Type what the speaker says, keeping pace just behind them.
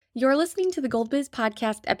You're listening to the Gold Biz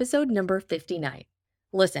Podcast, episode number 59.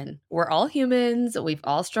 Listen, we're all humans. We've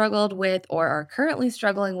all struggled with or are currently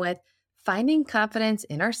struggling with finding confidence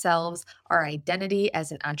in ourselves, our identity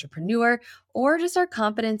as an entrepreneur, or just our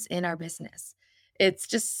confidence in our business. It's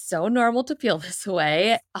just so normal to feel this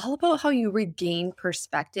way. All about how you regain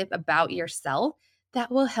perspective about yourself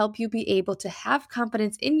that will help you be able to have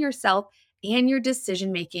confidence in yourself and your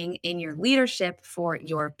decision making in your leadership for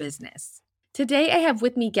your business. Today, I have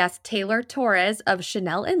with me guest Taylor Torres of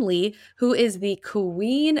Chanel and Lee, who is the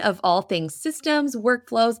queen of all things systems,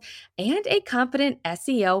 workflows, and a confident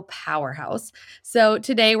SEO powerhouse. So,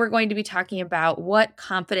 today we're going to be talking about what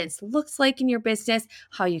confidence looks like in your business,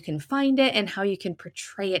 how you can find it, and how you can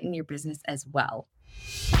portray it in your business as well.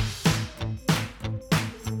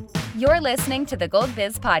 You're listening to the Gold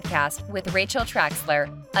Biz Podcast with Rachel Traxler,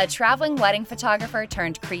 a traveling wedding photographer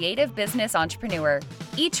turned creative business entrepreneur.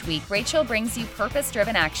 Each week, Rachel brings you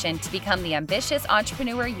purpose-driven action to become the ambitious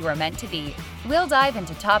entrepreneur you are meant to be. We'll dive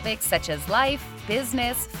into topics such as life,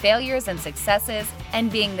 business, failures and successes,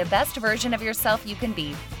 and being the best version of yourself you can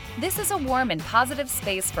be. This is a warm and positive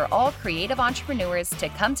space for all creative entrepreneurs to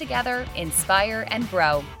come together, inspire, and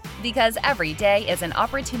grow. Because every day is an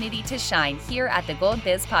opportunity to shine here at the Gold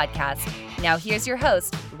Biz Podcast. Now here's your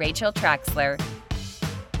host, Rachel Traxler.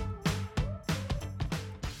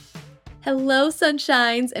 Hello,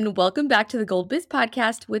 sunshines, and welcome back to the Gold Biz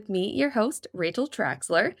Podcast with me, your host, Rachel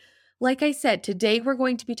Traxler. Like I said, today we're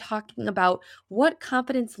going to be talking about what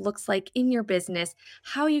confidence looks like in your business,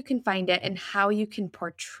 how you can find it, and how you can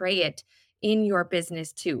portray it in your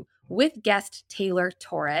business too, with guest Taylor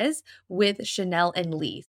Torres with Chanel and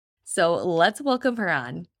Lee. So let's welcome her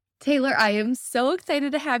on. Taylor, I am so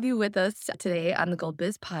excited to have you with us today on the Gold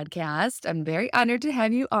Biz Podcast. I'm very honored to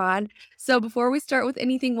have you on. So before we start with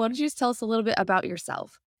anything, why don't you just tell us a little bit about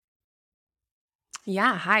yourself?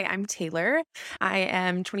 Yeah. Hi, I'm Taylor. I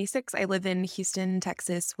am 26. I live in Houston,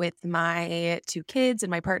 Texas with my two kids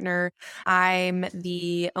and my partner. I'm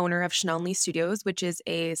the owner of Chanel and Lee Studios, which is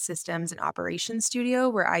a systems and operations studio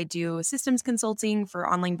where I do systems consulting for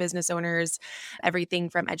online business owners,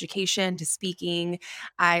 everything from education to speaking.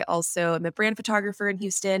 I also am a brand photographer in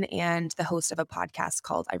Houston and the host of a podcast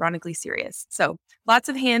called Ironically Serious. So lots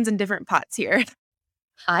of hands in different pots here.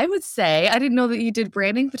 I would say, I didn't know that you did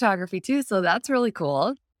branding photography too, so that's really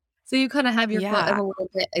cool. So you kind of have your foot in Yeah. a little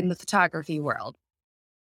bit in the photography world.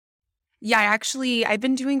 Yeah, I've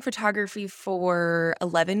been doing photography for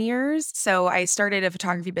 11 years. So I started a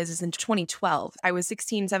photography business in 2012. I was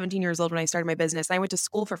 16, 17 years old when I started my business. I went to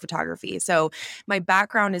school for photography. So my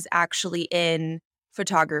background is actually in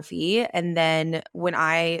photography. And then when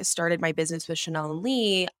I started my business with Chanel and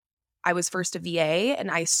Lee, I was first a VA and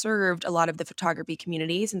I served a lot of the photography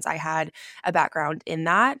community since I had a background in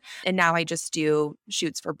that. And now I just do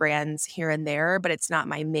shoots for brands here and there, but it's not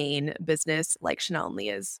my main business like Chanel and Lee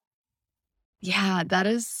is. Yeah, that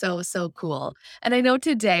is so, so cool. And I know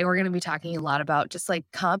today we're going to be talking a lot about just like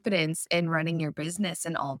confidence in running your business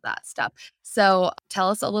and all of that stuff. So tell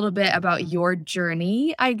us a little bit about your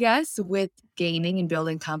journey, I guess, with gaining and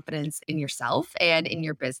building confidence in yourself and in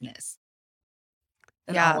your business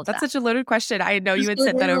and all Yeah, of that's that. such a loaded question. I know you Just had like,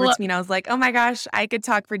 sent that over to me and I was like, oh my gosh, I could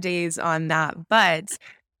talk for days on that. But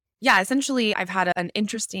yeah, essentially, I've had an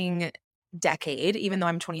interesting decade. Even though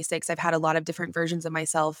I'm 26, I've had a lot of different versions of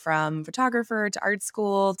myself from photographer to art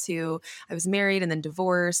school to I was married and then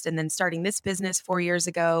divorced and then starting this business 4 years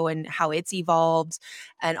ago and how it's evolved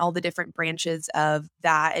and all the different branches of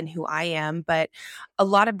that and who I am. But a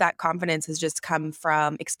lot of that confidence has just come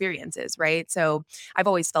from experiences, right? So I've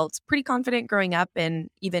always felt pretty confident growing up and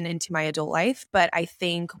even into my adult life. But I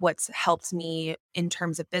think what's helped me in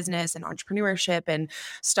terms of business and entrepreneurship and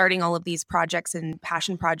starting all of these projects and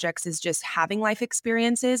passion projects is just having life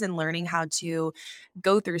experiences and learning how to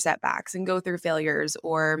go through setbacks and go through failures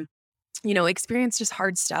or experience just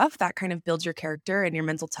hard stuff that kind of builds your character and your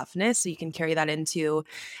mental toughness so you can carry that into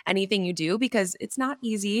anything you do because it's not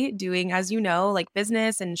easy doing, as you know, like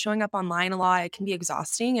business and showing up online a lot. It can be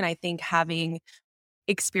exhausting. And I think having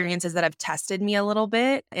experiences that have tested me a little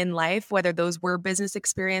bit in life, whether those were business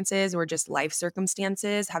experiences or just life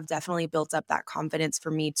circumstances, have definitely built up that confidence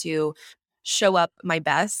for me to show up my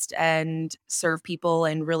best and serve people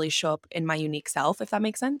and really show up in my unique self, if that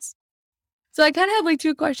makes sense. So I kind of have like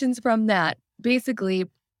two questions from that. Basically,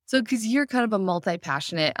 so because you're kind of a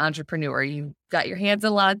multi-passionate entrepreneur, you've got your hands in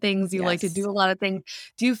a lot of things, you like to Yes. do a lot of things.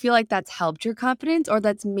 Do you feel like that's helped your confidence or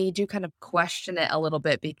that's made you kind of question it a little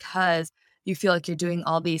bit because you feel like you're doing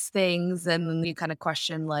all these things and then you kind of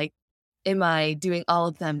question like, am I doing all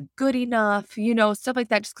of them good enough? Stuff like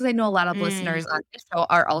that. Just because I know a lot of Mm. listeners on this show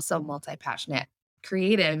are also multi-passionate.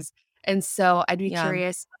 creatives. And so I'd be Yeah.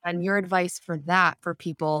 curious on your advice for that for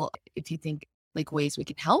people, if you think like ways we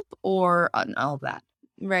can help or on all of that.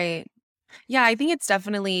 Right. Yeah, I think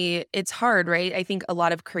it's hard, right? I think a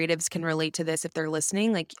lot of creatives can relate to this if they're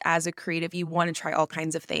listening. Like as a creative, you want to try all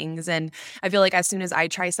kinds of things. And I feel like as soon as I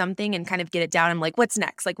try something and kind of get it down, I'm like, what's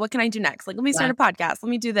next? Like, what can I do next? Like, let me start Yeah. a podcast. Let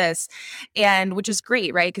me do this. And which is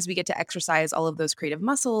great, right? Because we get to exercise all of those creative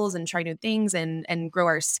muscles and try new things and grow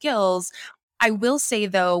our skills. I will say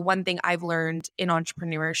though, one thing I've learned in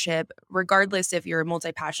entrepreneurship, regardless if you're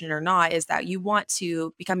multi-passionate or not, is that you want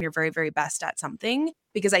to become your very, very best at something.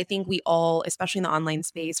 Because I think we all, especially in the online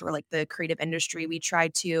space or like the creative industry, we try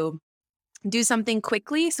to do something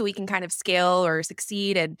quickly so we can kind of scale or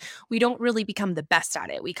succeed, and we don't really become the best at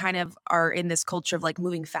it. We kind of are in this culture of like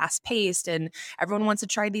moving fast paced, and everyone wants to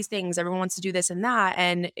try these things, everyone wants to do this and that,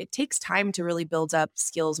 and it takes time to really build up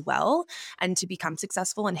skills well and to become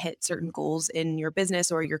successful and hit certain goals in your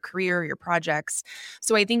business or your career or your projects.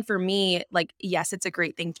 So I think for me, like, yes, it's a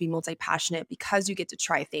great thing to be multi-passionate because you get to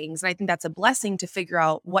try things, and I think that's a blessing to figure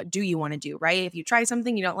out what do you want to do, right? If you try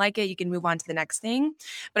something, you don't like it, you can move on to the next thing.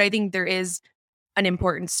 But I think there is an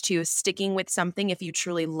importance to sticking with something if you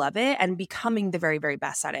truly love it and becoming the very, very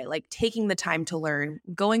best at it. Like taking the time to learn,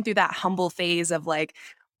 going through that humble phase of like,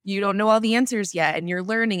 you don't know all the answers yet and you're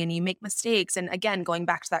learning and you make mistakes. And again, going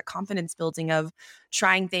back to that confidence building of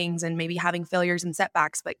trying things and maybe having failures and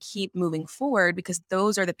setbacks, but keep moving forward, because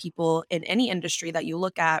those are the people in any industry that you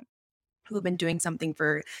look at who have been doing something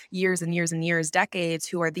for years and years and years, decades,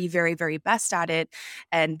 who are the very, very best at it.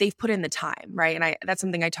 And they've put in the time, right? And that's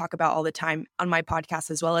something I talk about all the time on my podcast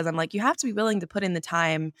as well, as I'm like, you have to be willing to put in the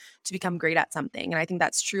time to become great at something. And I think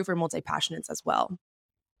that's true for multi-passionates as well.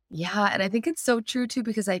 Yeah. And I think it's so true too,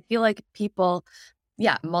 because I feel like people,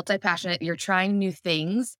 yeah, multi-passionate, you're trying new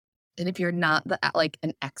things. And if you're not like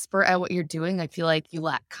an expert at what you're doing, I feel like you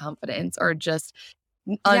lack confidence or just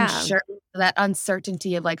Yeah. unsure, that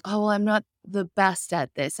uncertainty of like, oh, well, I'm not the best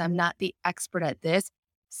at this. I'm not the expert at this.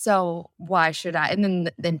 So why should I? And then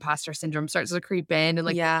the imposter syndrome starts to creep in and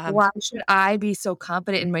like, Yeah. why should I be so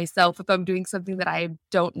confident in myself if I'm doing something that I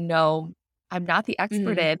don't know I'm not the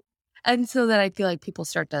expert Hmm. in? And so then I feel like people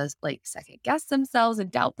start to like second guess themselves and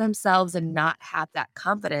doubt themselves and not have that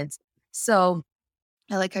confidence. So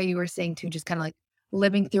I like how you were saying too, just kind of like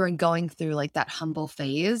living through and going through like that humble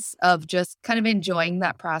phase of just kind of enjoying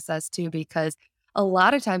that process too, because a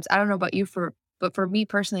lot of times, I don't know about you but for me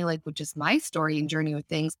personally, like with just my story and journey with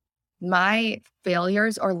things, my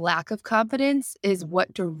failures or lack of confidence is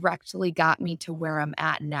what directly got me to where I'm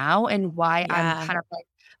at now and why I'm Yeah. kind of like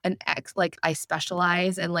like I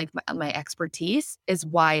specialize and like my expertise is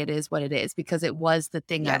why it is what it is, because it was the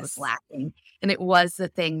thing I was Yes. lacking. And it was the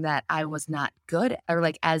thing that I was not good or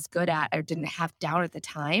like as good at or didn't have down at the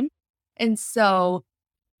time. And so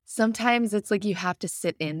sometimes it's like you have to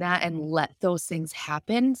sit in that and let those things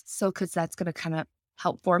happen. So, because that's going to kind of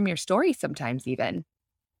help form your story sometimes, even.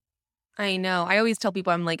 I know. I always tell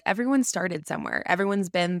people, I'm like, everyone started somewhere. Everyone's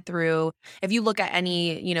been through, if you look at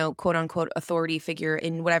any, quote unquote authority figure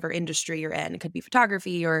in whatever industry you're in, it could be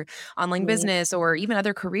photography or online Yeah. business or even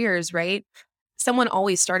other careers, right? Someone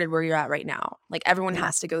always started where you're at right now. Like everyone Yeah.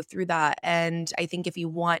 has to go through that. And I think if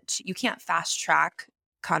you can't fast track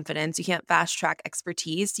confidence, you can't fast track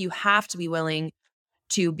expertise. You have to be willing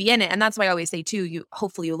to be in it. And that's why I always say too,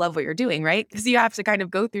 hopefully you love what you're doing, right? Because you have to kind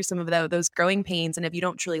of go through some of those growing pains. And if you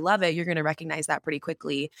don't truly love it, you're going to recognize that pretty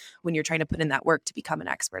quickly when you're trying to put in that work to become an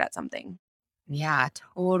expert at something. Yeah,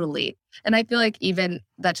 totally. And I feel like even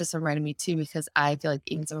that just reminded me too, because I feel like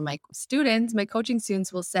even some of my students, my coaching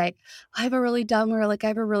students will say, I have a really dumb or like I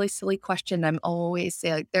have a really silly question. I'm always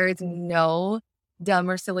say like there is no dumb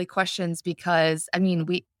or silly questions because I mean,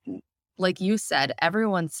 like you said,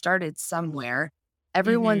 everyone started somewhere.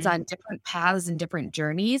 Everyone's Hmm. on different paths and different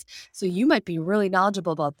journeys. So you might be really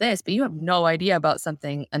knowledgeable about this, but you have no idea about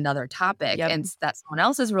something, another topic, Yep. and that someone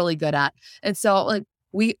else is really good at. And so like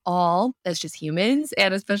we all, as just humans,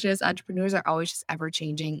 and especially as entrepreneurs, are always just ever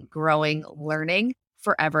changing, growing, learning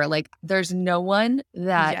forever. Like, there's no one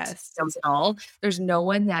that Yes. knows it all. There's no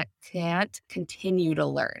one that can't continue to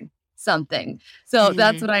learn something. So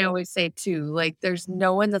that's Hmm. what I always say too. Like, there's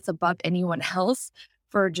no one that's above anyone else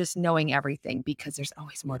for just knowing everything because there's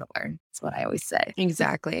always more to learn. That's what I always say.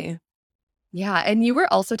 Exactly. Yeah. And you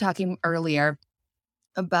were also talking earlier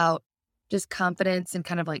about just confidence and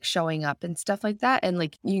kind of like showing up and stuff like that. And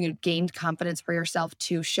like you gained confidence for yourself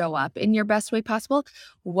to show up in your best way possible.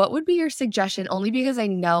 What would be your suggestion? Only because I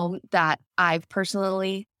know that I've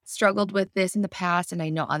personally struggled with this in the past and I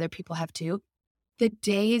know other people have too. The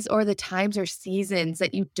days or the times or seasons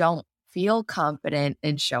that you don't feel confident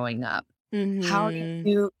in showing up. How do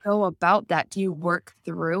Mhm. you go about that? Do you work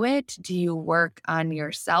through it? Do you work on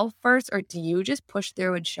yourself first, or do you just push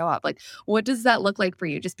through and show up? Like, what does that look like for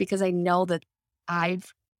you? Just because I know that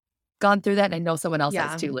I've gone through that and I know someone else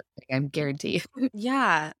has Yeah. too, listening, I'm guarantee.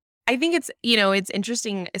 Yeah. I think it's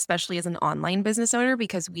interesting, especially as an online business owner,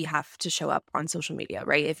 because we have to show up on social media,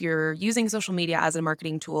 right? If you're using social media as a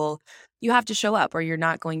marketing tool, you have to show up or you're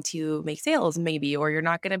not going to make sales, maybe, or you're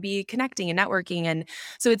not going to be connecting and networking. And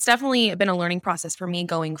so it's definitely been a learning process for me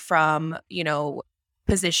going from,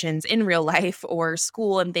 positions in real life or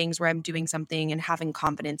school and things where I'm doing something and having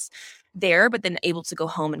confidence there, but then able to go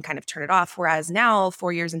home and kind of turn it off. Whereas now,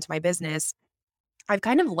 4 years into my business, I've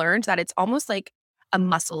kind of learned that it's almost like a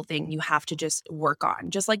muscle thing you have to just work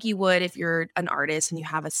on, just like you would if you're an artist and you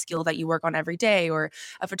have a skill that you work on every day, or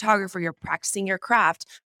a photographer, you're practicing your craft.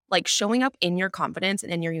 Like showing up in your confidence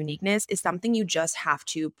and in your uniqueness is something you just have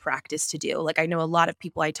to practice to do. Like I know a lot of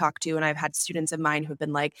people I talk to, and I've had students of mine who've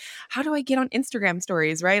been like, how do I get on Instagram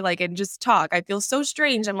stories? Right. Like, and just talk. I feel so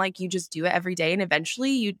strange. I'm like, you just do it every day. And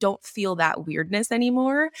eventually you don't feel that weirdness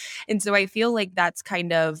anymore. And so I feel like that's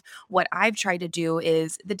kind of what I've tried to do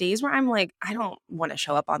is the days where I'm like, I don't want to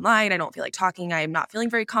show up online. I don't feel like talking. I'm not feeling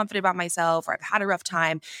very confident about myself, or I've had a rough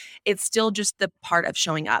time. It's still just the part of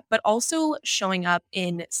showing up, but also showing up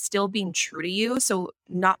in still being true to you. So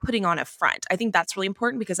not putting on a front. I think that's really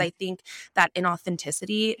important because I think that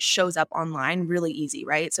inauthenticity shows up online really easy,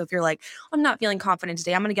 right? So if you're like, I'm not feeling confident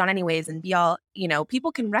today, I'm going to go on anyways and be all,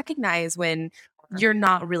 people can recognize when you're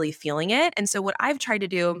not really feeling it. And so what I've tried to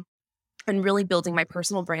do and really building my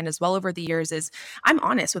personal brand as well over the years is I'm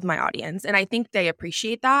honest with my audience. And I think they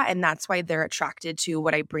appreciate that. And that's why they're attracted to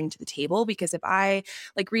what I bring to the table. Because if I,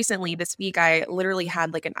 like recently this week, I literally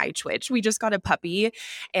had like an eye twitch. We just got a puppy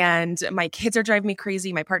and my kids are driving me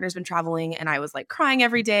crazy. My partner's been traveling and I was like crying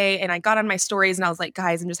every day. And I got on my stories and I was like,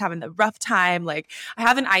 guys, I'm just having the rough time. Like I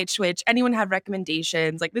have an eye twitch. Anyone have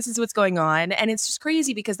recommendations? Like this is what's going on. And it's just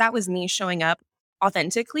crazy because that was me showing up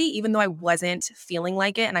authentically, even though I wasn't feeling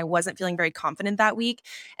like it and I wasn't feeling very confident that week.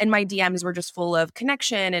 And my DMs were just full of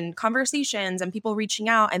connection and conversations and people reaching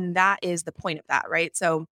out. And that is the point of that, right?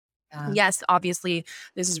 So, Yeah. yes, obviously,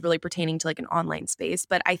 this is really pertaining to like an online space,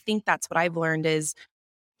 but I think that's what I've learned is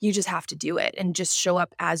you just have to do it and just show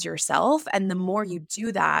up as yourself. And the more you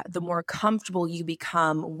do that, the more comfortable you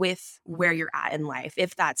become with where you're at in life.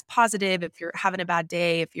 If that's positive, if you're having a bad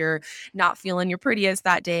day, if you're not feeling your prettiest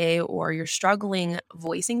that day, or you're struggling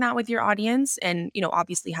voicing that with your audience and,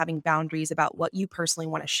 obviously having boundaries about what you personally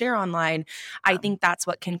want to share online, I think that's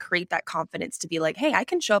what can create that confidence to be like, hey, I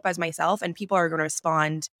can show up as myself and people are going to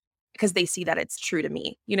respond because they see that it's true to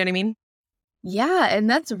me. You know what I mean? Yeah, and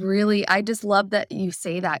that's really I just love that you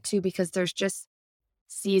say that too because there's just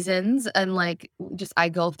seasons and like just I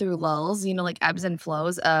go through lulls, like ebbs and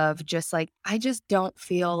flows of just like I just don't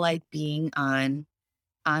feel like being on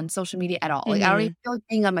social media at all. Like I don't even Hmm. feel like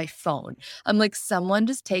being on my phone. I'm like someone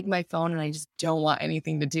just take my phone and I just don't want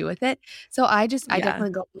anything to do with it. So I Yeah.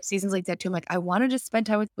 definitely go through seasons like that too. I'm like I want to just spend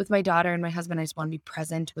time with my daughter and my husband. I just want to be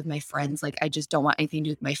present with my friends. Like I just don't want anything to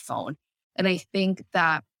do with my phone. And I think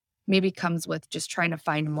that maybe comes with just trying to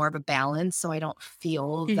find more of a balance so I don't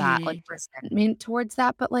feel that like Hmm. resentment towards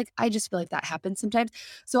that. But like I just feel like that happens sometimes.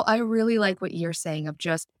 So I really like what you're saying of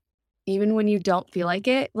just even when you don't feel like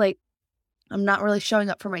it, like I'm not really showing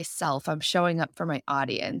up for myself. I'm showing up for my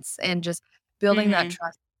audience and just building that Hmm.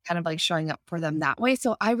 trust, kind of like showing up for them that way.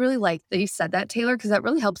 So I really like that you said that, Taylor, because that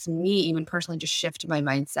really helps me even personally just shift my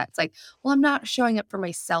mindset. It's like, well, I'm not showing up for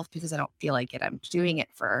myself because I don't feel like it. I'm doing it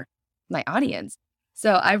for my audience.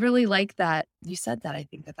 So I really like that you said that. I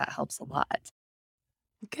think that that helps a lot.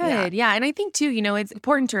 Yeah. Good. Yeah. And I think too, it's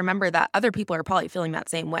important to remember that other people are probably feeling that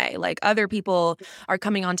same way. Like other people are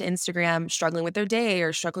coming onto Instagram struggling with their day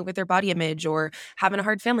or struggling with their body image or having a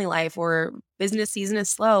hard family life or business season is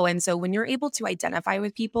slow. And so when you're able to identify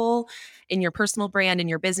with people in your personal brand and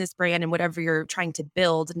your business brand and whatever you're trying to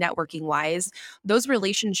build networking wise, those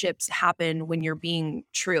relationships happen when you're being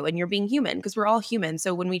true and you're being human because we're all human.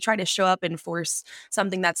 So when we try to show up and force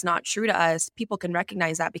something that's not true to us, people can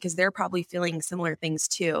recognize that because they're probably feeling similar things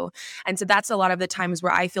too. And so that's a lot of the times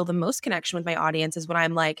where I feel the most connection with my audience is when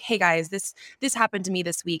I'm like, "Hey guys, this happened to me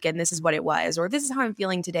this week and this is what it was," or "This is how I'm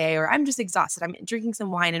feeling today," or "I'm just exhausted. I'm drinking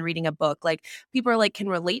some wine and reading a book." Like people are like can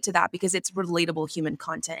relate to that because it's relatable human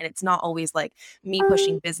content and it's not always like me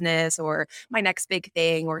pushing business or my next big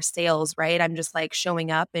thing or sales, right? I'm just like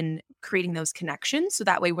showing up and creating those connections so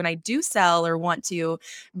that way when I do sell or want to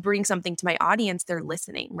bring something to my audience, they're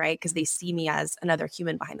listening, right? Because they see me as another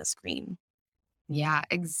human behind the screen. Yeah,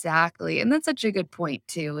 exactly. And that's such a good point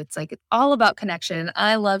too. It's like it's all about connection.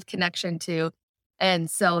 I love connection too. And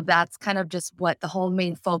so that's kind of just what the whole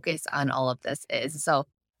main focus on all of this is. So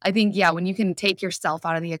I think, yeah, when you can take yourself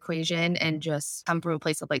out of the equation and just come from a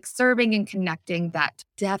place of like serving and connecting, that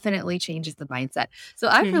definitely changes the mindset. So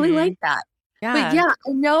I really like Mhm. that. But Yeah. yeah,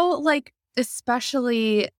 I know like,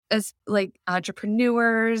 especially as like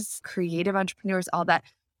entrepreneurs, creative entrepreneurs, all that,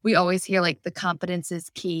 we always hear like the confidence is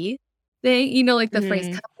key thing, like the phrase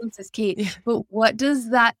Mhm. confidence is key. Yeah. But what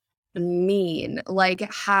does that mean? Like,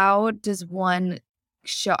 how does one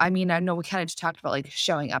show? I mean, I know we kind of just talked about like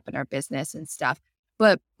showing up in our business and stuff,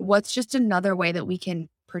 but what's just another way that we can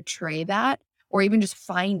portray that or even just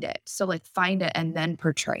find it? So, like, find it and then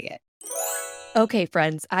portray it. Okay,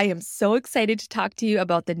 friends, I am so excited to talk to you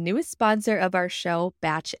about the newest sponsor of our show,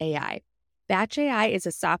 Batch AI. Batch AI is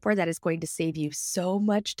a software that is going to save you so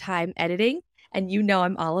much time editing, and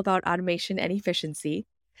I'm all about automation and efficiency.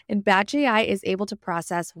 And Batch AI is able to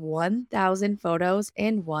process 1,000 photos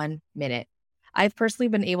in 1 minute. I've personally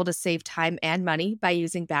been able to save time and money by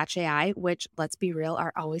using Batch AI, which, let's be real,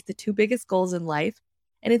 are always the two biggest goals in life.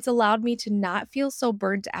 And it's allowed me to not feel so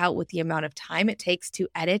burnt out with the amount of time it takes to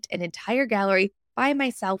edit an entire gallery by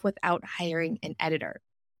myself without hiring an editor.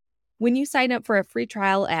 When you sign up for a free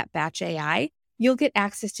trial at Batch AI, you'll get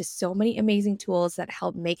access to so many amazing tools that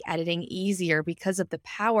help make editing easier because of the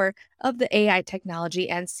power of the AI technology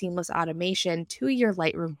and seamless automation to your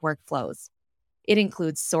Lightroom workflows. It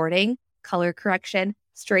includes sorting, color correction,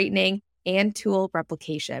 straightening, and tool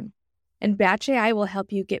replication. And Batch AI will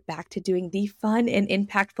help you get back to doing the fun and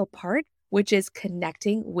impactful part, which is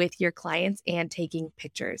connecting with your clients and taking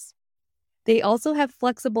pictures. They also have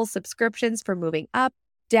flexible subscriptions for moving up,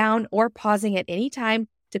 down, or pausing at any time,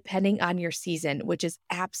 depending on your season, which is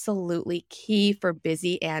absolutely key for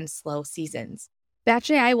busy and slow seasons.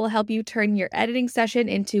 Batch AI will help you turn your editing session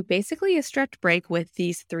into basically a stretch break with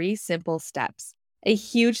these 3 simple steps. A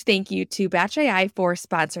huge thank you to Batch AI for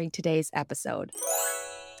sponsoring today's episode.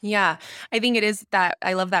 Yeah, I think it is that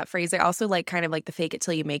I love that phrase. I also like kind of like the fake it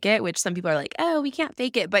till you make it, which some people are like, oh, we can't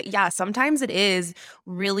fake it. But yeah, sometimes it is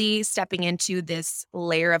really stepping into this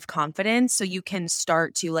layer of confidence so you can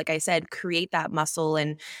start to, like I said, create that muscle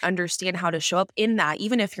and understand how to show up in that,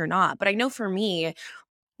 even if you're not. But I know for me,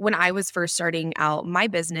 when I was first starting out my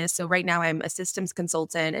business, so right now I'm a systems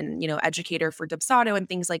consultant and, educator for Dubsado and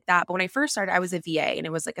things like that. But when I first started, I was a VA and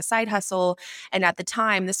it was like a side hustle. And at the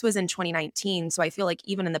time, this was in 2019. So I feel like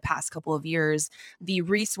even in the past couple of years, the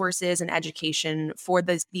resources and education for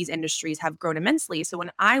these industries have grown immensely. So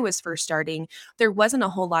when I was first starting, there wasn't a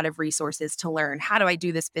whole lot of resources to learn. How do I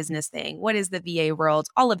do this business thing? What is the VA world?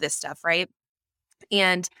 All of this stuff, right?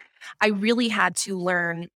 And I really had to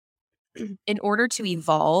learn in order to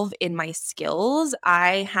evolve in my skills,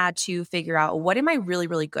 I had to figure out what am I really,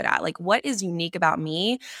 really good at? Like, what is unique about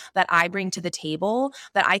me that I bring to the table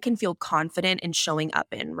that I can feel confident in showing up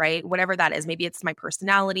in, right? Whatever that is. Maybe it's my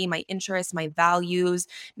personality, my interests, my values.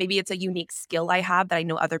 Maybe it's a unique skill I have that I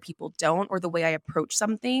know other people don't, or the way I approach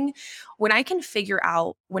something. When I did figure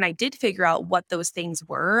out what those things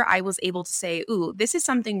were, I was able to say, ooh, this is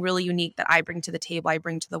something really unique that I bring to the table, I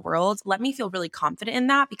bring to the world. Let me feel really confident in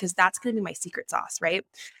that because that's going to be my secret sauce, right?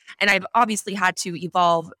 And I've obviously had to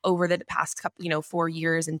evolve over the past couple, 4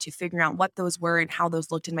 years into figuring out what those were and how those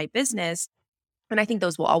looked in my business. And I think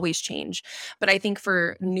those will always change. But I think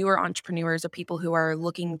for newer entrepreneurs or people who are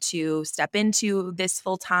looking to step into this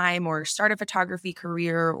full time or start a photography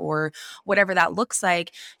career or whatever that looks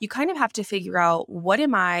like, you kind of have to figure out what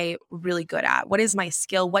am I really good at? What is my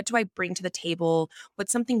skill? What do I bring to the table?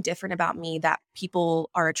 What's something different about me that people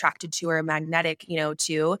are attracted to or magnetic,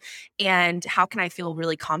 to? And how can I feel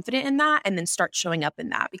really confident in that and then start showing up in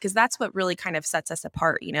that? Because that's what really kind of sets us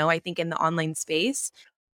apart. I think in the online space,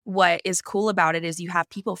 what is cool about it is you have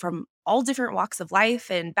people from all different walks of life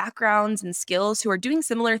and backgrounds and skills who are doing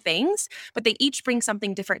similar things, but they each bring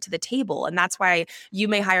something different to the table. And that's why you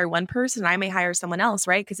may hire one person, I may hire someone else,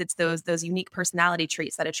 right? Because it's those unique personality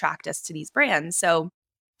traits that attract us to these brands. So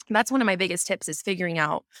that's one of my biggest tips is figuring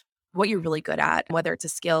out what you're really good at, whether it's a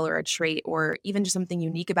skill or a trait or even just something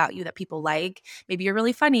unique about you that people like. Maybe you're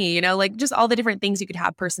really funny, like just all the different things you could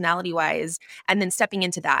have personality wise, and then stepping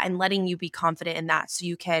into that and letting you be confident in that so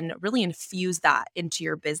you can really infuse that into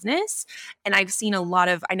your business. And I've seen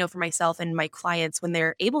I know for myself and my clients, when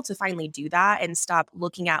they're able to finally do that and stop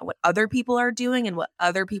looking at what other people are doing and what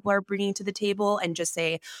other people are bringing to the table and just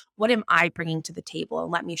say, what am I bringing to the table?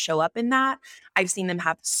 And let me show up in that. I've seen them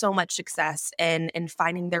have so much success in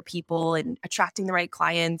finding their people and attracting the right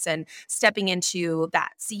clients and stepping into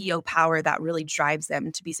that CEO power that really drives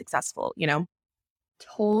them to be successful.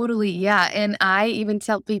 Totally. Yeah. And I even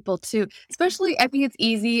tell people too, especially I think it's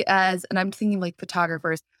easy and I'm thinking like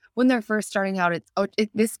photographers, when they're first starting out,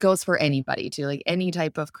 this goes for anybody too, like any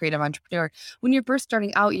type of creative entrepreneur. When you're first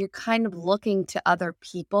starting out, you're kind of looking to other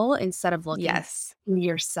people instead of looking Yes. to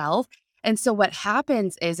yourself. And so what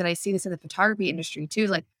happens is, and I see this in the photography industry too,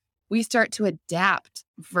 like we start to adapt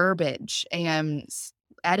verbiage and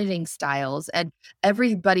editing styles, and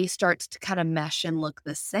everybody starts to kind of mesh and look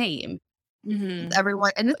the same. Mm-hmm.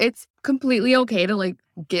 Everyone, and it's completely okay to like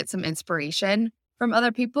get some inspiration from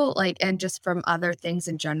other people, like, and just from other things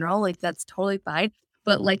in general, like that's totally fine.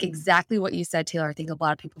 But like exactly what you said, Taylor, I think a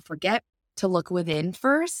lot of people forget to look within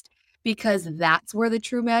first, because that's where the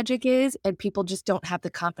true magic is, and people just don't have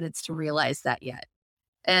the confidence to realize that yet.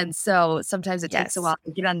 And so sometimes it takes a Yes. while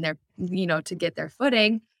to get on their, to get their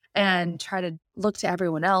footing and try to look to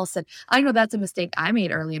everyone else. And I know that's a mistake I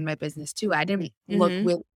made early in my business too. I didn't look Mm-hmm.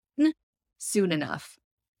 within soon enough.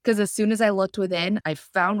 Because as soon as I looked within, I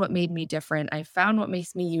found what made me different. I found what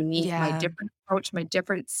makes me unique, my Yeah. different approach, my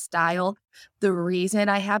different style, the reason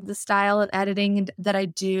I have the style of editing that I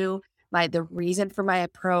do, the reason for my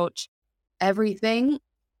approach, everything.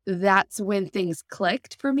 That's when things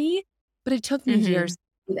clicked for me. But it took me Mm-hmm. years to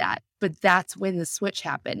do that. But that's when the switch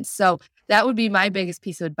happened. So that would be my biggest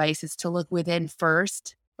piece of advice, is to look within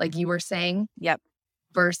first, like you were saying, Yep.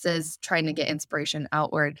 versus trying to get inspiration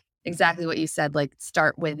outward. Exactly what you said, like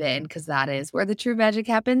start within, because that is where the true magic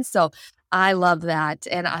happens. So I love that.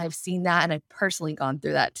 And I've seen that, and I've personally gone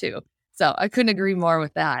through that too. So I couldn't agree more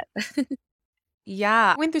with that.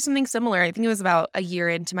 Yeah. I went through something similar. I think it was about a year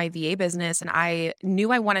into my VA business, and I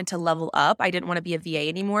knew I wanted to level up. I didn't want to be a VA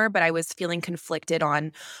anymore, but I was feeling conflicted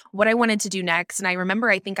on what I wanted to do next. And I remember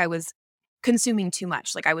I think I was consuming too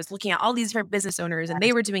much. Like I was looking at all these different business owners and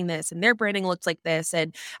they were doing this and their branding looked like this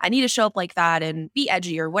and I need to show up like that and be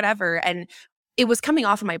edgy or whatever. And it was coming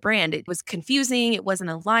off of my brand. It was confusing. It wasn't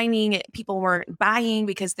aligning. People weren't buying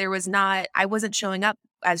because I wasn't showing up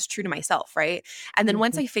as true to myself. Right. And then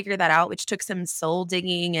once Mhm. I figured that out, which took some soul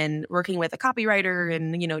digging and working with a copywriter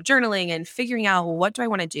and, journaling and figuring out, well, what do I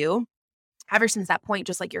want to do? Ever since that point,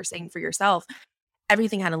 just like you're saying for yourself,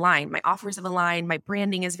 everything had aligned. My offers have aligned. My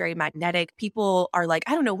branding is very magnetic. People are like,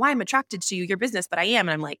 I don't know why I'm attracted to your business, but I am.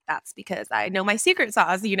 And I'm like, that's because I know my secret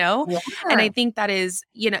sauce. And I Yeah, think that is,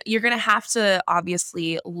 you're going to have to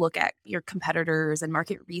obviously look at your competitors and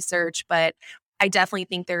market research, but I definitely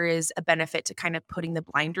think there is a benefit to kind of putting the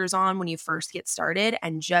blinders on when you first get started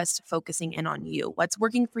and just focusing in on you. What's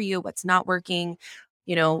working for you, what's not working,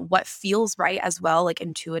 what feels right as well, like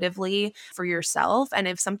intuitively for yourself. And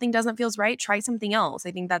if something doesn't feels right, try something else.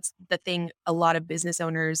 I think that's the thing a lot of business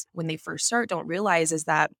owners, when they first start, don't realize is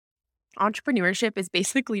that entrepreneurship is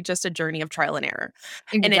basically just a journey of trial and error.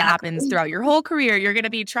 And it happens exactly. throughout your whole career. You're going to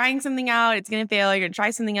be trying something out, it's going to fail, you're going to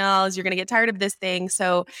try something else, you're going to get tired of this thing.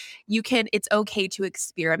 So it's okay to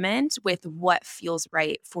experiment with what feels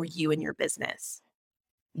right for you and your business.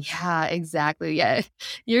 Yeah, exactly. Yeah.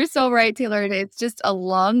 You're so right, Taylor. And it's just a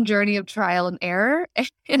long journey of trial and error.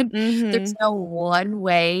 And there's Mhm. no one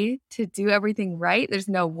way to do everything right. There's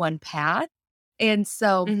no one path. And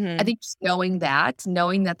so I Mhm. think just knowing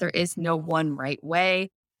that there is no one right way,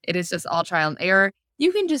 it is just all trial and error.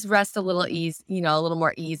 You can just rest a little easy, a little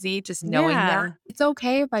more easy, just knowing that Yeah. it's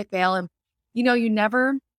okay if I fail. And, you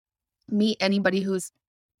never meet anybody who's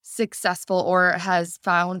successful or has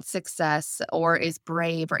found success or is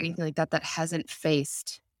brave or anything like that hasn't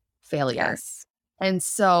faced failure. Yes. And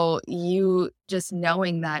so you just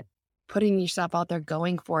knowing that, putting yourself out there,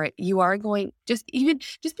 going for it, you are going, just being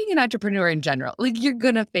an entrepreneur in general, like you're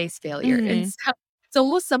gonna face failure. And Mhm. so it's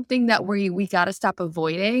almost something that we gotta stop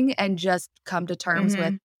avoiding and just come to terms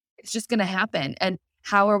with, Mhm. it's just gonna happen. And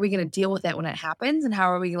how are we gonna deal with it when it happens? And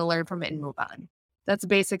how are we gonna learn from it and move on? That's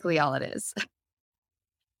basically all it is.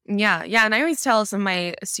 Yeah, yeah, and I always tell some of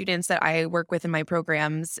my students that I work with in my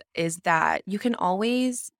programs is that you can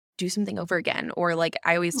always do something over again, or like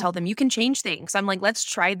I always tell them you can change things. I'm like, let's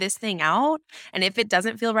try this thing out, and if it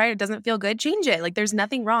doesn't feel right, it doesn't feel good, change it. Like there's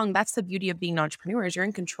nothing wrong. That's the beauty of being an entrepreneur is you're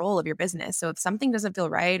in control of your business. So if something doesn't feel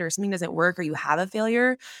right or something doesn't work or you have a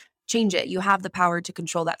failure, change it. You have the power to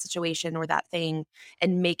control that situation or that thing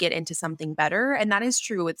and make it into something better. And that is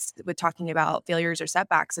true with talking about failures or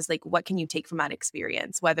setbacks is like what can you take from that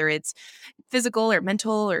experience, whether it's physical or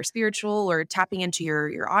mental or spiritual or tapping into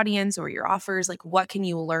your audience or your offers, like what can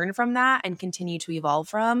you learn from that and continue to evolve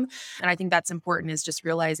from. And I think that's important is just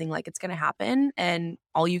realizing like it's going to happen and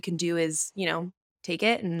all you can do is, take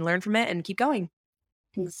it and learn from it and keep going.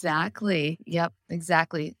 Exactly. Yep,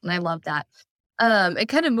 exactly. And I love that. And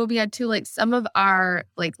kind of moving on to like some of our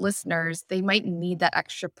like listeners, they might need that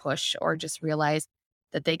extra push or just realize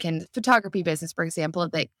that they can photography business, for example,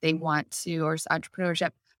 if they want to, or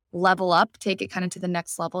entrepreneurship. level up, take it kind of to the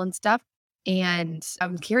next level and stuff. And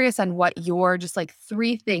I'm curious on what your just like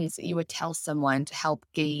 3 things that you would tell someone to help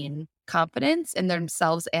gain confidence in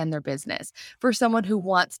themselves and their business for someone who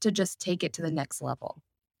wants to just take it to the next level.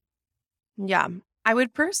 Yeah. I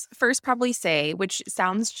would first probably say, which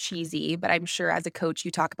sounds cheesy, but I'm sure as a coach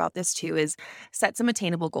you talk about this too, is set some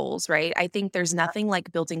attainable goals, right? I think there's nothing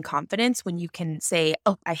like building confidence when you can say,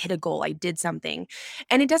 "Oh, I hit a goal, I did something."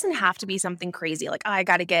 And it doesn't have to be something crazy like, "Oh, I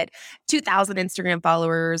got to get 2,000 Instagram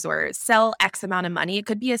followers or sell X amount of money." It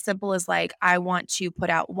could be as simple as like, "I want to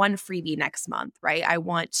put out one freebie next month," right? I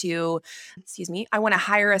want to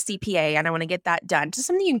hire a CPA and I want to get that done. Just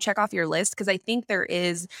something you can check off your list because I think there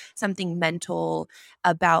is something mental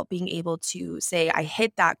about being able to say, I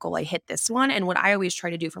hit that goal, I hit this one. And what I always try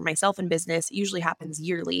to do for myself in business usually happens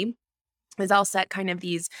yearly. Is I'll set kind of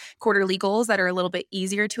these quarterly goals that are a little bit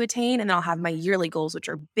easier to attain. And then I'll have my yearly goals, which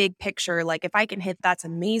are big picture. Like if I can hit, that's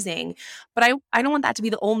amazing. But I don't want that to be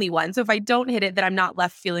the only one. So if I don't hit it, then I'm not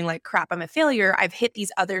left feeling like crap, I'm a failure. I've hit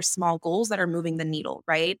these other small goals that are moving the needle,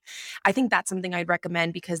 right? I think that's something I'd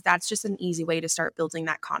recommend because that's just an easy way to start building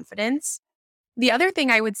that confidence. The other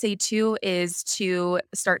thing I would say too is to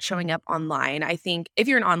start showing up online. I think if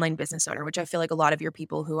you're an online business owner, which I feel like a lot of your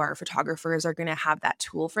people who are photographers are going to have that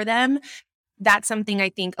tool for them, that's something I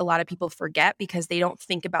think a lot of people forget because they don't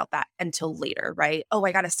think about that until later, right? Oh,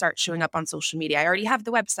 I got to start showing up on social media. I already have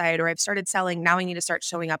the website or I've started selling. Now I need to start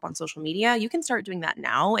showing up on social media. You can start doing that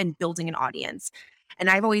now and building an audience. And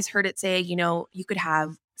I've always heard it say, you could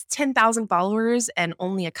have 10,000 followers and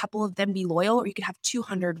only a couple of them be loyal, or you could have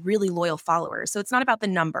 200 really loyal followers. So it's not about the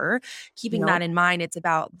number, keeping that Nope. in mind. It's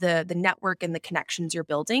about the network and the connections you're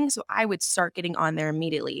building. So I would start getting on there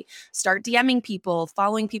immediately. Start DMing people,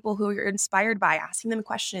 following people who you're inspired by, asking them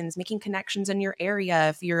questions, making connections in your area.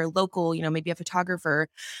 If you're local, maybe a photographer,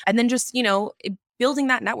 and then just, building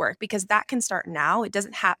that network because that can start now. You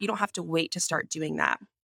don't have to wait to start doing that.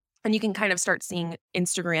 And you can kind of start seeing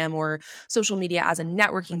Instagram or social media as a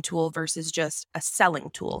networking tool versus just a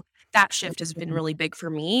selling tool. That shift has been really big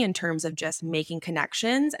for me in terms of just making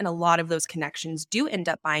connections. And a lot of those connections do end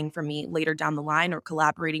up buying from me later down the line or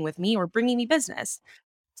collaborating with me or bringing me business.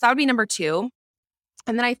 So that would be number 2.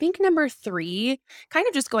 And then I think number 3, kind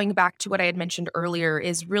of just going back to what I had mentioned earlier,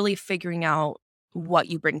 is really figuring out what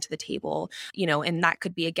you bring to the table, and that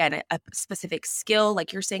could be, again, a specific skill,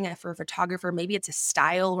 like you're saying for a photographer, maybe it's a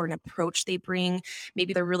style or an approach they bring.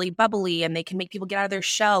 Maybe they're really bubbly and they can make people get out of their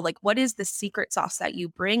shell. Like, what is the secret sauce that you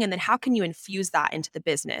bring? And then how can you infuse that into the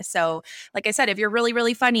business? So, like I said, if you're really,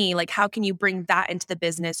 really funny, like how can you bring that into the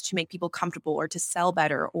business to make people comfortable or to sell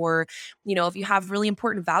better? Or, if you have really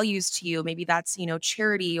important values to you, maybe that's,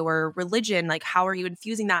 charity or religion, like how are you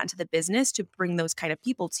infusing that into the business to bring those kind of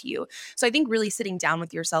people to you? So I think really sitting down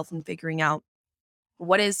with yourself and figuring out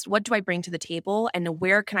what do I bring to the table and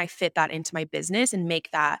where can I fit that into my business and make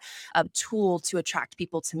that a tool to attract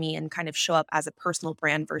people to me and kind of show up as a personal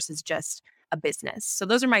brand versus just a business. So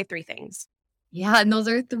those are my 3 things. Yeah, and those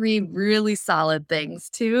are 3 really solid things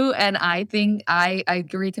too. And I think I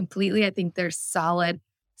agree completely. I think they're solid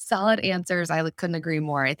answers. Couldn't agree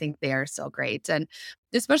more. I think they are so great. And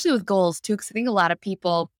especially with goals too, because I think a lot of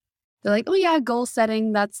people, they're like, oh yeah, goal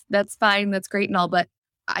setting, that's fine, that's great and all. But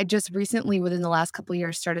I just recently, within the last couple of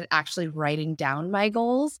years, started actually writing down my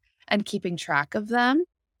goals and keeping track of them.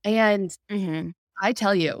 And Mhm. I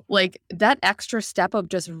tell you, like that extra step of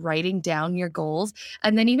just writing down your goals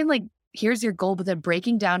and then even like, here's your goal, but then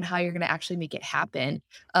breaking down how you're going to actually make it happen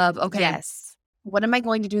of, okay, Yes. what am I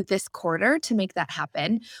going to do this quarter to make that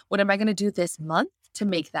happen? What am I going to do this month to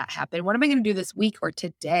make that happen? What am I going to do this week or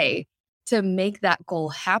today to make that goal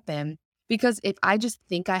happen? Because if I just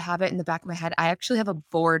think I have it in the back of my head, I actually have a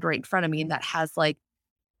board right in front of me that has like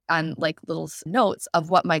on like little notes of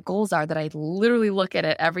what my goals are that I literally look at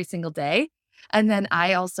it every single day. And then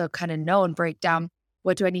I also kind of know and break down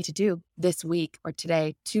what do I need to do this week or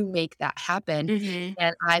today to make that happen. Mhm.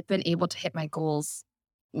 And I've been able to hit my goals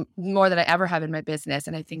more than I ever have in my business.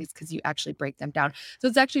 And I think it's because you actually break them down. So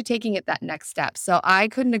it's actually taking it that next step. So I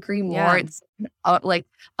couldn't agree more. Yeah. It's like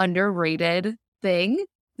underrated thing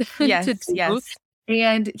to Yes, do. yes.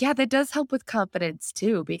 And yeah, that does help with confidence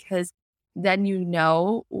too, because then you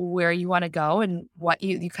know where you want to go and what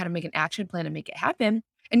you kind of make an action plan to make it happen.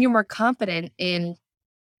 And you're more confident in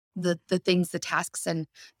the things, the tasks and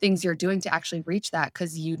things you're doing to actually reach that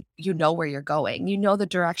because you know where you're going. You know the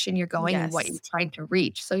direction you're going and what you're Yes. trying to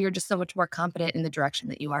reach. So you're just so much more confident in the direction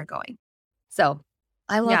that you are going. So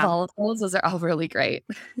I love Yeah. all of those. Those are all really great.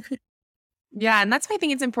 Yeah, and that's why I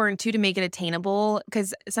think it's important too to make it attainable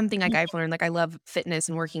because something like I've learned, like I love fitness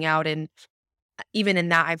and working out, and even in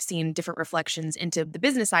that, I've seen different reflections into the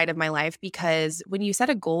business side of my life, because when you set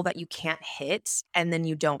a goal that you can't hit and then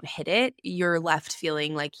you don't hit it, you're left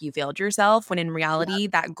feeling like you failed yourself, when in Yeah. reality,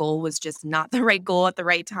 that goal was just not the right goal at the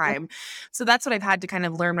right time. So that's what I've had to kind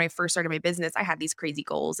of learn when I first started my business. I had these crazy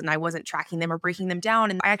goals and I wasn't tracking them or breaking them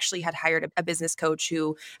down. And I actually had hired a business coach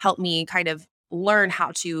who helped me kind of learn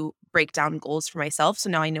how to break down goals for myself. So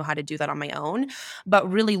now I know how to do that on my own. But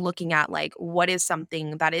really looking at like, what is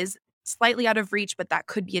something that is slightly out of reach, but that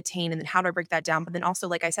could be attained. And then how do I break that down? But then also,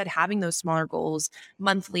 like I said, having those smaller goals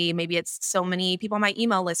monthly, maybe it's so many people on my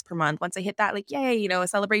email list per month. Once I hit that, like, yay, a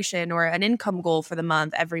celebration, or an income goal for the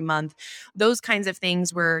month, every month, those kinds of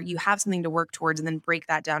things where you have something to work towards and then break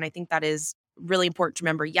that down. I think that is really important to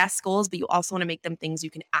remember. Yes, goals, but you also want to make them things you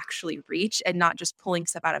can actually reach, and not just pulling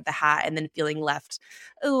stuff out of the hat and then feeling left,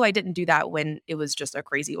 oh, I didn't do that, when it was just a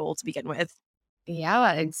crazy goal to begin with.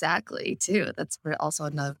 Yeah, exactly, too. That's also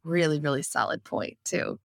another really, really solid point,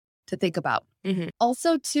 too, to think about. Mhm.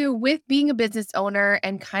 Also, too, with being a business owner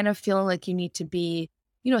and kind of feeling like you need to be,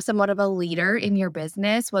 somewhat of a leader in your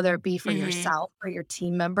business, whether it be for Mhm. yourself or your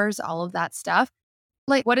team members, all of that stuff.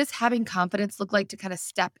 Like, what does having confidence look like to kind of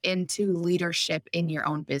step into leadership in your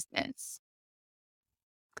own business?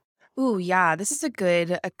 Ooh, yeah, this is a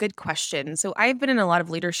good question. So I've been in a lot of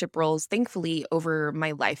leadership roles, thankfully, over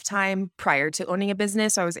my lifetime prior to owning a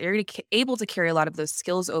business. So I was able to carry a lot of those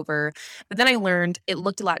skills over. But then I learned it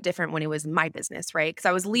looked a lot different when it was my business, right? Because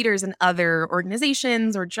I was leaders in other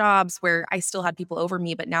organizations or jobs where I still had people over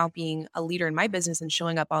me, but now being a leader in my business and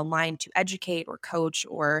showing up online to educate or coach,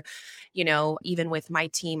 or, even with my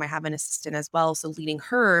team, I have an assistant as well. So leading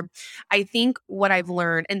her, I think what I've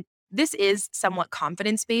learned, and this is somewhat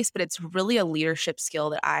confidence based, but it's really a leadership skill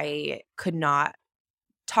that I could not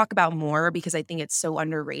talk about more because I think it's so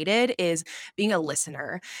underrated, is being a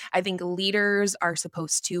listener. I think leaders are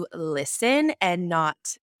supposed to listen and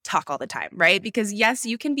not talk all the time, right? Because yes,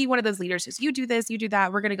 you can be one of those leaders who's, you do this, you do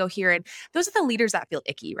that, we're going to go here. And those are the leaders that feel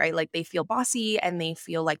icky, right? Like they feel bossy and they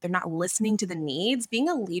feel like they're not listening to the needs. Being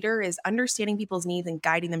a leader is understanding people's needs and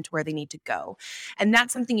guiding them to where they need to go. And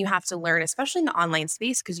that's something you have to learn, especially in the online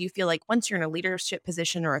space, because you feel like once you're in a leadership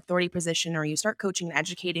position or authority position, or you start coaching and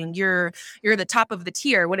educating, you're the top of the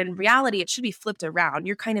tier, when in reality it should be flipped around.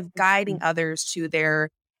 You're kind of guiding others to their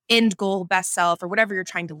end goal, best self, or whatever you're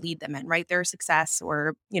trying to lead them in, right? Their success,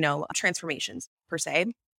 or, transformations per se.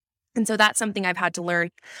 And so that's something I've had to learn.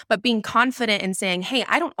 But being confident in saying, hey,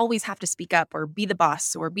 I don't always have to speak up or be the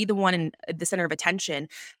boss or be the one in the center of attention.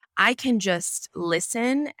 I can just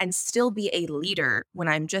listen and still be a leader when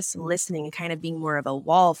I'm just listening and kind of being more of a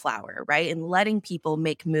wallflower, right? And letting people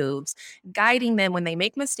make moves, guiding them when they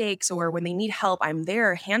make mistakes or when they need help. I'm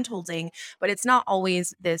there hand holding, but it's not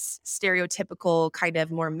always this stereotypical kind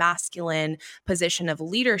of more masculine position of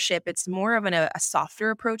leadership. It's more of a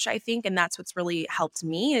softer approach, I think. And that's what's really helped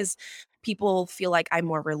me, is people feel like I'm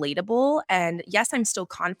more relatable. And yes, I'm still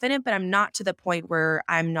confident, but I'm not to the point where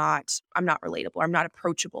I'm not relatable. I'm not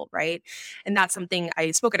approachable, right? And that's something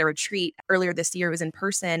I spoke at a retreat earlier this year. It was in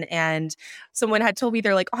person, and someone had told me,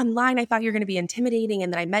 they're like, online, I thought you were going to be intimidating,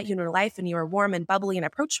 and then I met you in real life and you were warm and bubbly and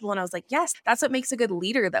approachable. And I was like, yes, that's what makes a good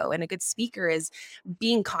leader though. And a good speaker is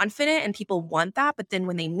being confident, and people want that. But then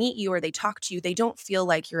when they meet you or they talk to you, they don't feel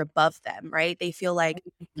like you're above them, right? They feel like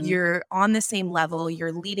Mhm. you're on the same level,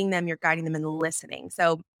 you're leading them, you're guiding them, and listening.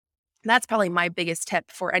 So that's probably my biggest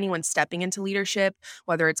tip for anyone stepping into leadership,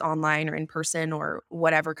 whether it's online or in person or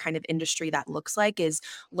whatever kind of industry that looks like, is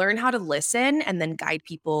learn how to listen and then guide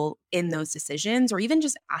people in those decisions, or even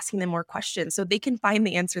just asking them more questions so they can find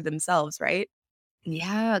the answer themselves, right?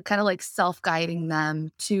 Yeah, kind of like self-guiding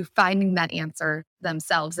them to finding that answer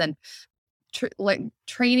themselves, and like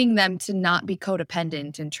training them to not be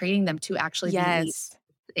codependent, and training them to actually be lead Yes.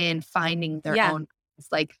 in finding their Yeah. own.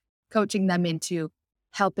 It's like coaching them into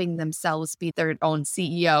helping themselves be their own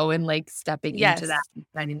CEO, and like stepping into that Yes. and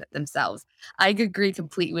finding that themselves. I agree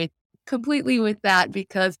completely with that,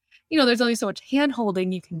 because there's only so much hand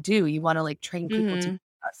holding you can do. You want to like train people to be Mhm.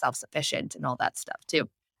 self-sufficient and all that stuff too.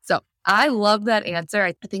 So I love that answer.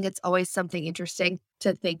 I think it's always something interesting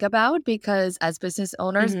to think about, because as business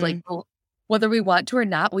owners, like, Mhm. whether we want to or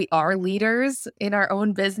not, we are leaders in our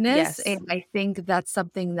own business. Yes. And I think that's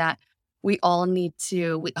something that we all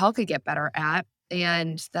could get better at.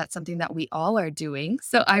 And that's something that we all are doing.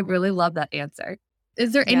 So I really love that answer.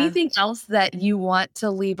 Is there Yeah. anything else that you want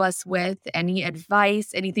to leave us with? Any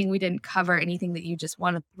advice, anything we didn't cover, anything that you just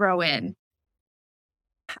want to throw in?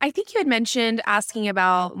 I think you had mentioned asking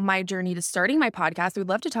about my journey to starting my podcast. We'd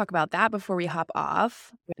love to talk about that before we hop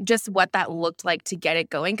off. Just what that looked like to get it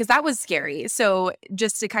going, because that was scary. So,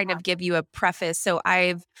 just to kind of give you a preface, so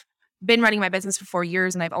I've been running my business for 4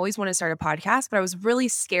 years and I've always wanted to start a podcast, but I was really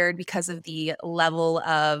scared because of the level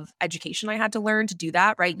of education I had to learn to do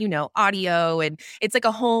that, right? Audio, and it's like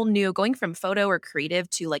a whole new going from photo or creative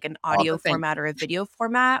to like an All audio the things. format or a video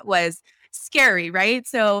format was scary, right?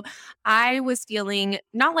 So I was feeling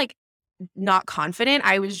not confident.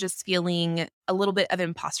 I was just feeling a little bit of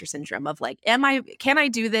imposter syndrome of like, can I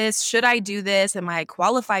do this? Should I do this? Am I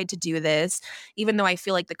qualified to do this? Even though I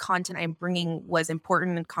feel like the content I'm bringing was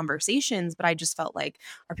important in conversations, but I just felt like,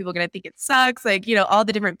 are people going to think it sucks? Like, all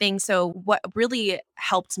the different things. So what really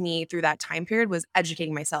helped me through that time period was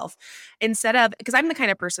educating myself instead of, because I'm the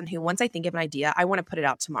kind of person who, once I think of an idea, I want to put it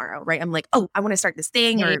out tomorrow, right? I'm like, oh, I want to start this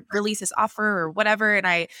thing Same. or release this offer or whatever. And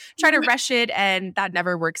I try to rush it, and that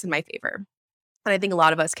never works in my favor. And I think a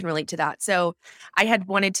lot of us can relate to that. So I had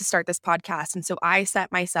wanted to start this podcast. And so I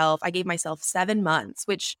gave myself 7 months,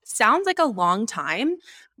 which sounds like a long time,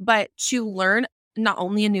 but to learn not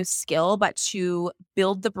only a new skill, but to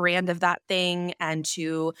build the brand of that thing and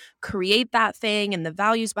to create that thing and the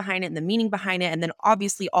values behind it and the meaning behind it. And then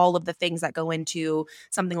obviously all of the things that go into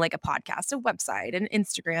something like a podcast, a website, and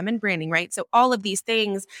Instagram and branding, right? So all of these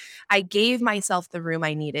things, I gave myself the room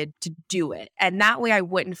I needed to do it. And that way I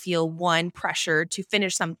wouldn't feel pressure to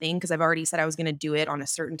finish something because I've already said I was going to do it on a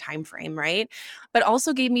certain time frame, right? But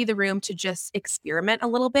also gave me the room to just experiment a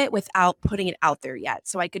little bit without putting it out there yet.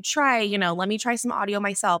 So I could try, let me try some audio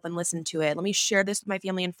myself and listen to it. Let me share this with my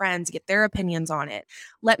family and friends, get their opinions on it.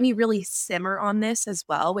 Let me really simmer on this as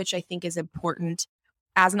well, which I think is important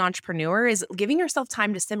as an entrepreneur, is giving yourself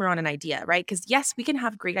time to simmer on an idea, right? Because yes, we can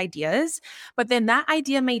have great ideas, but then that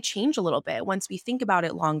idea may change a little bit once we think about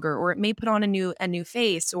it longer, or it may put on a new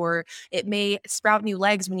face, or it may sprout new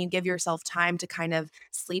legs when you give yourself time to kind of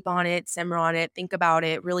sleep on it, simmer on it, think about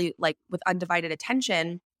it really like with undivided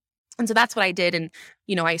attention. And so that's what I did. And,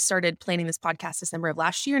 I started planning this podcast December of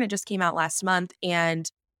last year, and it just came out last month.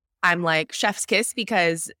 And I'm like, chef's kiss,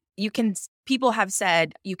 because people have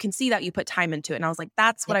said, you can see that you put time into it. And I was like,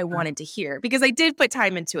 that's what I Yeah. wanted to hear, because I did put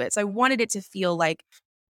time into it. So I wanted it to feel like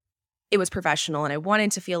it was professional, and I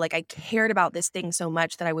wanted to feel like I cared about this thing so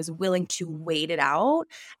much that I was willing to wait it out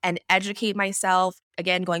and educate myself.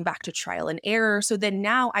 Again, going back to trial and error. So then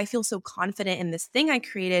now I feel so confident in this thing I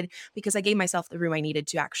created because I gave myself the room I needed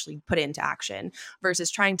to actually put it into action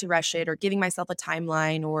versus trying to rush it or giving myself a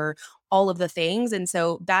timeline or all of the things. And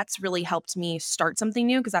so that's really helped me start something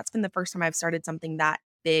new, because that's been the first time I've started something that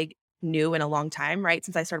big, new in a long time, right?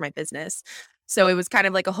 Since I started my business. So it was kind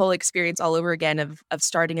of like a whole experience all over again of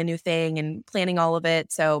starting a new thing and planning all of it.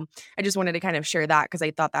 So I just wanted to kind of share that, because I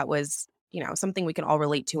thought that was, something we can all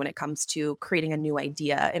relate to when it comes to creating a new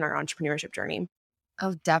idea in our entrepreneurship journey.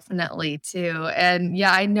 Oh, definitely too. And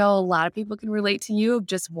yeah, I know a lot of people can relate to you of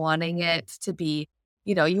just wanting it to be,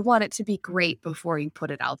 you want it to be great before you put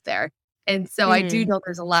it out there. And so I do Mhm. know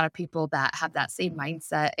there's a lot of people that have that same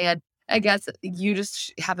mindset. And I guess you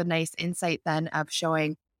just have a nice insight then of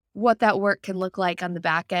showing what that work can look like on the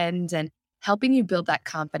back end and helping you build that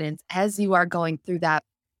confidence as you are going through that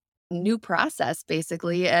new process,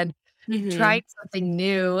 basically. And trying Mhm. something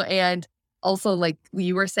new, and also, like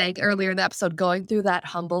you were saying earlier in the episode, going through that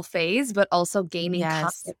humble phase, but also gaining Yes.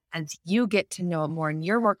 confidence as you get to know it more and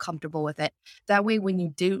you're more comfortable with it. That way, when you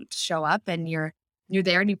do show up and you're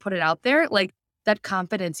there and you put it out there, like that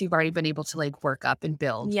confidence you've already been able to like work up and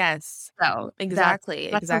build. Yes. So Exactly.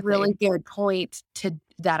 that's a really Exactly. good point to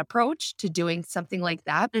that approach to doing something like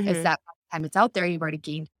that. Is Mhm. that by the time it's out there, you've already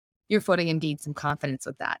gained your footing and gained some confidence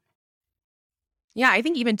with that. Yeah, I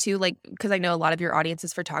think even too, like, because I know a lot of your audience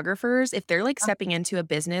is photographers, if they're like stepping into a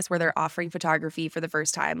business where they're offering photography for the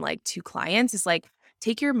first time, like to clients, it's like,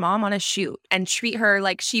 take your mom on a shoot and treat her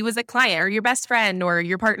like she was a client or your best friend or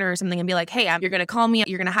your partner or something, and be like, hey, you're going to call me,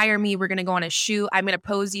 you're going to hire me, we're going to go on a shoot, I'm going to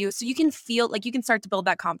pose you. So you can feel like you can start to build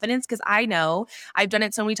that confidence. Cause I know I've done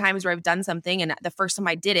it so many times where I've done something, and the first time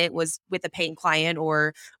I did it was with a paying client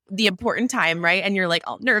or the important time, right? And you're like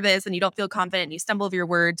all nervous and you don't feel confident and you stumble over your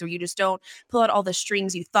words, or you just don't pull out all the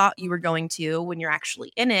strings you thought you were going to when you're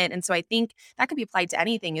actually in it. And so I think that could be applied to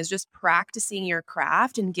anything, is just practicing your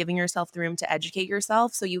craft and giving yourself the room to educate yourself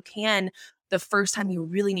so you can, the first time you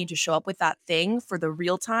really need to show up with that thing for the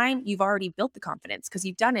real time, you've already built the confidence because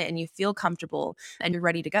you've done it and you feel comfortable and you're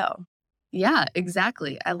ready to go. Yeah,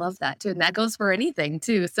 exactly. I love that too. And that goes for anything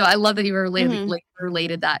too. So I love that you Mhm.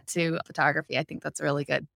 related that to photography. I think that's a really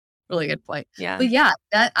good point. Yeah. But yeah,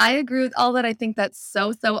 that I agree with all that. I think that's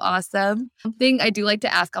so, so awesome. One thing I do like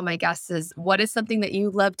to ask all my guests is what is something that you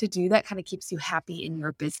love to do that kind of keeps you happy in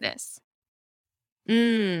your business?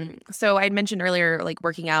 So I mentioned earlier, like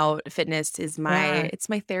working out, fitness is Yeah. it's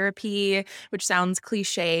my therapy, which sounds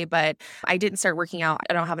cliche, but I didn't start working out.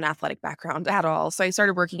 I don't have an athletic background at all. So I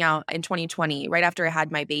started working out in 2020, right after I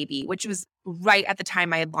had my baby, which was right at the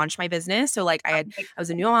time I had launched my business. So like I was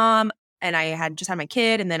a new mom and I had just had my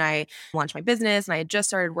kid and then I launched my business and I had just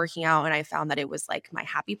started working out and I found that it was like my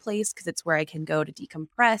happy place because it's where I can go to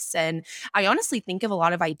decompress. And I honestly think of a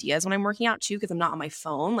lot of ideas when I'm working out too, because I'm not on my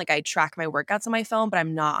phone. Like I track my workouts on my phone, but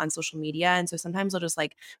I'm not on social media. And so sometimes I'll just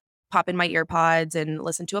like pop in my ear pods and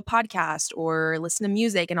listen to a podcast or listen to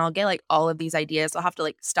music and I'll get like all of these ideas. I'll have to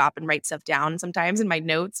like stop and write stuff down sometimes in my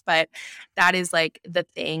notes. But that is like the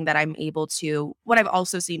thing that I'm able to, what I've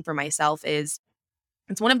also seen for myself is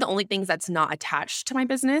it's one of the only things that's not attached to my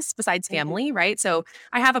business besides Mhm. family, right? So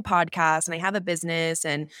I have a podcast and I have a business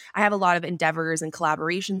and I have a lot of endeavors and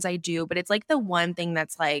collaborations I do, but it's like the one thing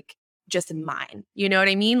that's like just mine. You know what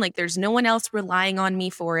I mean? Like there's no one else relying on me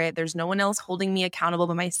for it. There's no one else holding me accountable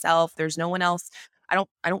but myself. There's no one else. I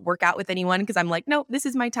don't work out with anyone because I'm like, no, this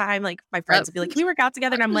is my time. Like my Oh, friends will be like, can we work out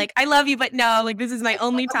together? And I'm like, I love you, but no, like this is my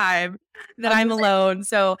only time that I'm I'm the same. alone.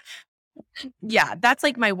 So yeah, that's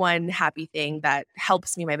like my one happy thing that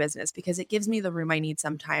helps me my business because it gives me the room I need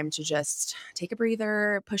sometime to just take a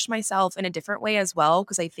breather, push myself in a different way as well.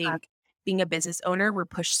 Cause I think being a business owner, we're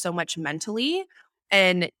pushed so much mentally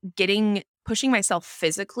and pushing myself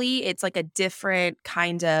physically, it's like a different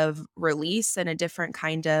kind of release and a different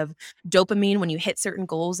kind of dopamine when you hit certain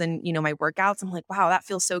goals and my workouts. I'm like, wow, that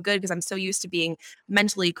feels so good because I'm so used to being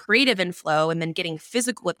mentally creative in flow and then getting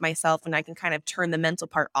physical with myself and I can kind of turn the mental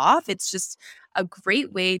part off. It's just a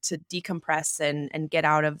great way to decompress and get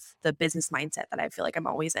out of the business mindset that I feel like I'm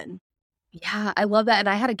always in. Yeah, I love that, and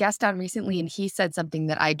I had a guest on recently, and he said something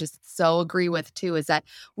that I just so agree with too, is that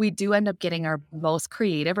we do end up getting our most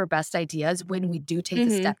creative or best ideas when we do take a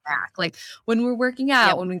Mhm. step back. Like, when we're working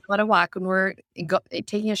out, Yep. when we go on a walk, when we're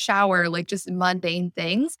taking a shower, like, just mundane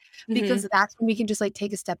things, Mhm. because that's when we can just, like,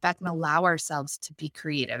 take a step back and allow ourselves to be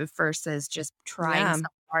creative versus just trying Yeah. so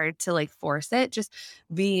hard to, like, force it. Just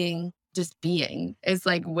being is,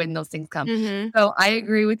 like, when those things come. Mhm. So I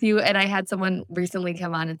agree with you, and I had someone recently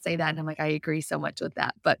come on and say that, and I'm like, I agree so much with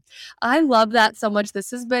that. But I love that so much.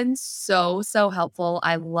 This has been so, so helpful.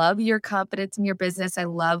 I love your confidence in your business. I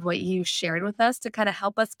love what you shared with us to kind of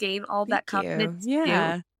help us gain all that Thank you. confidence too.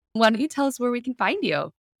 Yeah. Why don't you tell us where we can find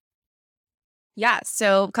you? Yeah,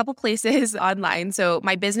 so a couple places online. So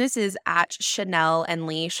my business is at Chanel and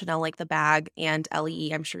Lee, Chanel like the bag and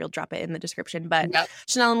Lee. I'm sure you'll drop it in the description. But Yep.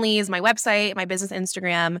 Chanel and Lee is my website, my business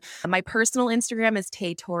Instagram. My personal Instagram is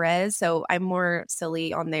Tay Torres. So I'm more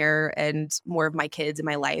silly on there and more of my kids and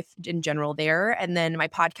my life in general there. And then my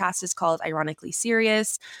podcast is called Ironically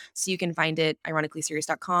Serious. So you can find it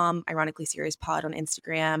ironicallyserious.com, Ironically Serious Pod on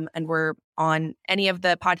Instagram. And we're on any of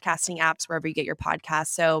the podcasting apps wherever you get your podcasts.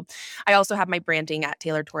 So I also have my branding at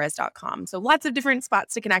taylortorres.com. So lots of different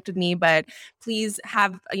spots to connect with me, but please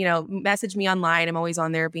message me online. I'm always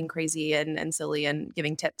on there being crazy and silly and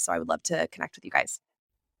giving tips. So I would love to connect with you guys.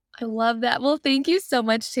 I love that. Well, thank you so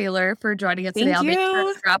much, Taylor, for joining us today. Thank I'll make sure to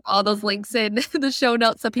you. drop all those links in the show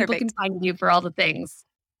notes so people can Perfect. find you for all the things.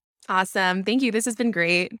 Awesome. Thank you. This has been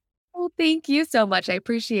great. Well, thank you so much. I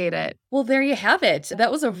appreciate it. Well, there you have it. That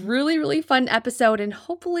was a really, really fun episode and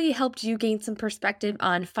hopefully helped you gain some perspective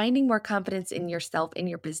on finding more confidence in yourself and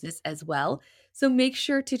your business as well. So make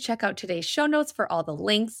sure to check out today's show notes for all the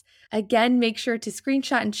links. Again, make sure to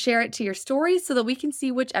screenshot and share it to your stories so that we can see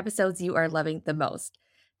which episodes you are loving the most.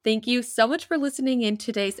 Thank you so much for listening in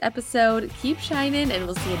today's episode. Keep shining, and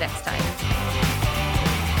we'll see you next time.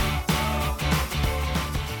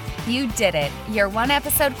 You did it. You're one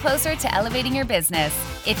episode closer to elevating your business.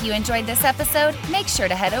 If you enjoyed this episode, make sure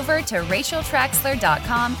to head over to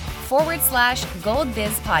racheltraxler.com/Gold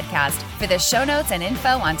Biz Podcast for the show notes and info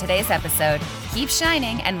on today's episode. Keep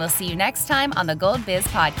shining, and we'll see you next time on the Gold Biz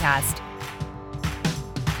Podcast.